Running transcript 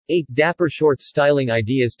8 Dapper shorts styling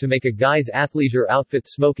ideas to make a guy's athleisure outfit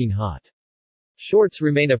smoking hot. Shorts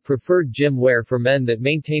remain a preferred gym wear for men that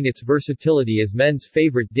maintain its versatility as men's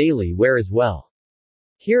favorite daily wear as well.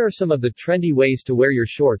 Here are some of the trendy ways to wear your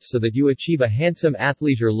shorts so that you achieve a handsome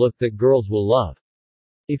athleisure look that girls will love.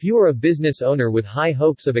 If you are a business owner with high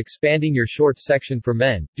hopes of expanding your shorts section for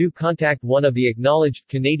men, do contact one of the acknowledged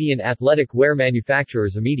Canadian athletic wear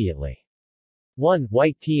manufacturers immediately. 1.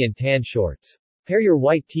 White tee and tan shorts. Pair your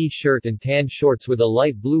white t-shirt and tan shorts with a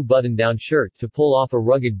light blue button-down shirt to pull off a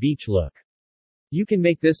rugged beach look. You can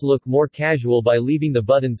make this look more casual by leaving the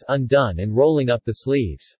buttons undone and rolling up the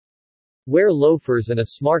sleeves. Wear loafers and a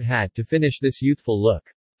smart hat to finish this youthful look.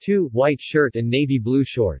 2. White shirt and navy blue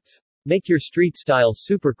shorts. Make your street style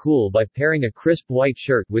super cool by pairing a crisp white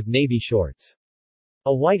shirt with navy shorts.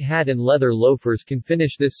 A white hat and leather loafers can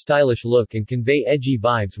finish this stylish look and convey edgy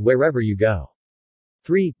vibes wherever you go.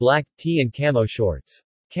 3. Black tee and camo shorts.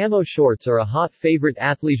 Camo shorts are a hot favorite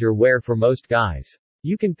athleisure wear for most guys.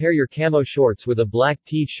 You can pair your camo shorts with a black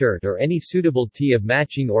t-shirt or any suitable tee of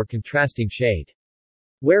matching or contrasting shade.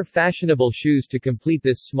 Wear fashionable shoes to complete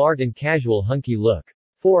this smart and casual hunky look.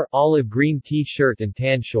 4. Olive green t-shirt and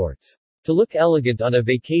tan shorts. To look elegant on a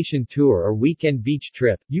vacation tour or weekend beach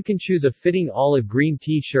trip, you can choose a fitting olive green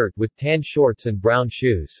t-shirt with tan shorts and brown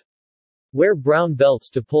shoes. Wear brown belts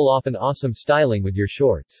to pull off an awesome styling with your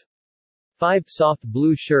shorts. 5. Soft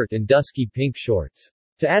blue shirt and dusky pink shorts.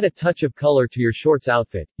 To add a touch of color to your shorts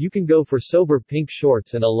outfit, you can go for sober pink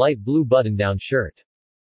shorts and a light blue button-down shirt.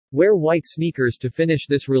 Wear white sneakers to finish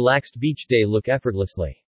this relaxed beach day look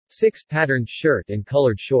effortlessly. 6. Patterned shirt and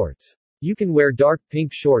colored shorts. You can wear dark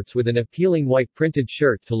pink shorts with an appealing white printed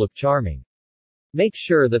shirt to look charming. Make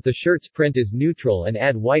sure that the shirt's print is neutral and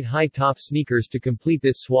add white high-top sneakers to complete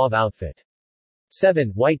this suave outfit. 7.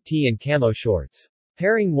 White tee and camo shorts.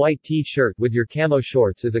 Pairing white t-shirt with your camo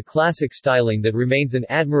shorts is a classic styling that remains an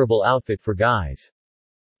admirable outfit for guys.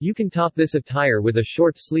 You can top this attire with a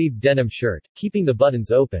short-sleeved denim shirt, keeping the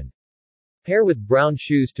buttons open. Pair with brown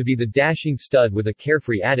shoes to be the dashing stud with a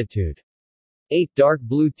carefree attitude. 8. Dark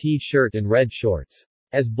blue t-shirt and red shorts.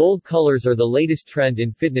 As bold colors are the latest trend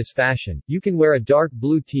in fitness fashion, you can wear a dark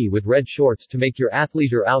blue tee with red shorts to make your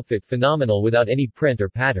athleisure outfit phenomenal without any print or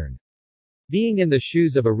pattern. Being in the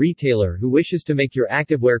shoes of a retailer who wishes to make your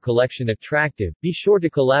activewear collection attractive, be sure to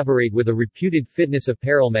collaborate with a reputed fitness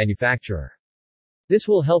apparel manufacturer. This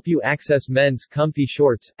will help you access men's comfy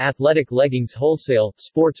shorts, athletic leggings wholesale,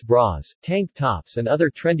 sports bras, tank tops and other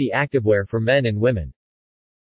trendy activewear for men and women.